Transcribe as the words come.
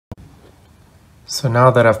So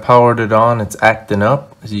now that I've powered it on, it's acting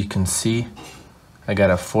up. As you can see, I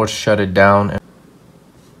gotta force shut it down.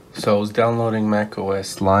 So I was downloading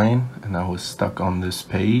macOS Lion and I was stuck on this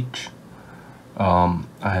page. I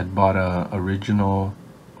had bought a original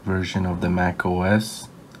version of the macOS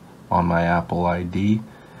on my Apple ID,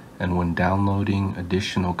 and when downloading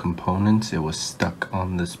additional components, it was stuck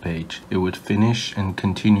on this page. It would finish and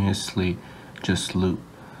continuously just loop.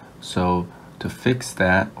 So to fix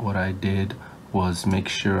that, what I did was make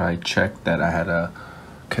sure I checked that I had a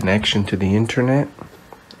connection to the internet,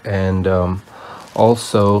 and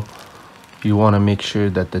also you want to make sure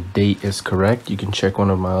that the date is correct. You can check one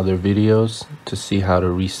of my other videos to see how to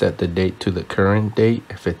reset the date to the current date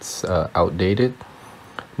if it's outdated.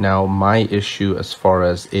 Now my issue as far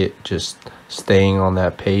as it just staying on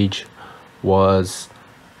that page was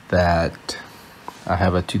that I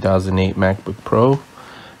have a 2008 MacBook Pro,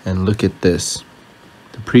 and look at this.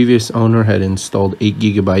 The previous owner had installed 8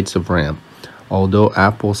 gigabytes of RAM. Although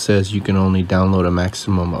Apple says you can only download a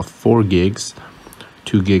maximum of 4 gigs,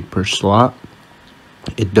 2 gig per slot,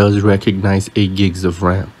 it does recognize 8 gigs of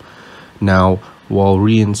RAM. Now, while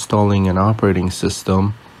reinstalling an operating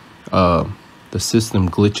system, the system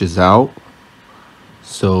glitches out,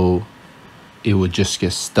 so it would just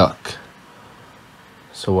get stuck.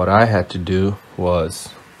 So what I had to do was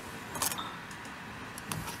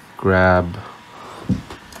grab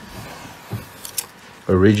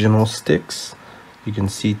original sticks. You can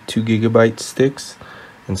see 2 gigabyte sticks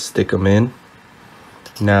and stick them in.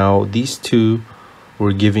 Now these two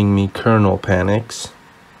were giving me kernel panics,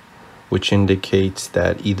 which indicates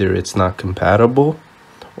that either it's not compatible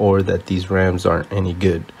or that these RAMs aren't any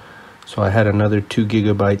good. So I had another 2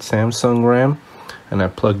 gigabyte Samsung RAM and I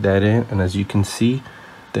plugged that in, and as you can see,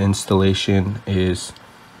 the installation is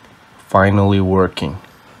finally working.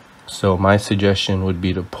 So my suggestion would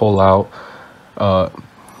be to pull out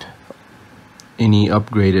any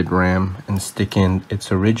upgraded RAM and stick in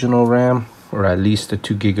its original RAM, or at least a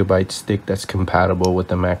 2 gigabyte stick that's compatible with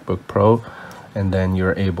the MacBook Pro, and then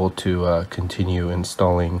you're able to continue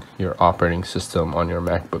installing your operating system on your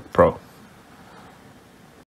MacBook Pro.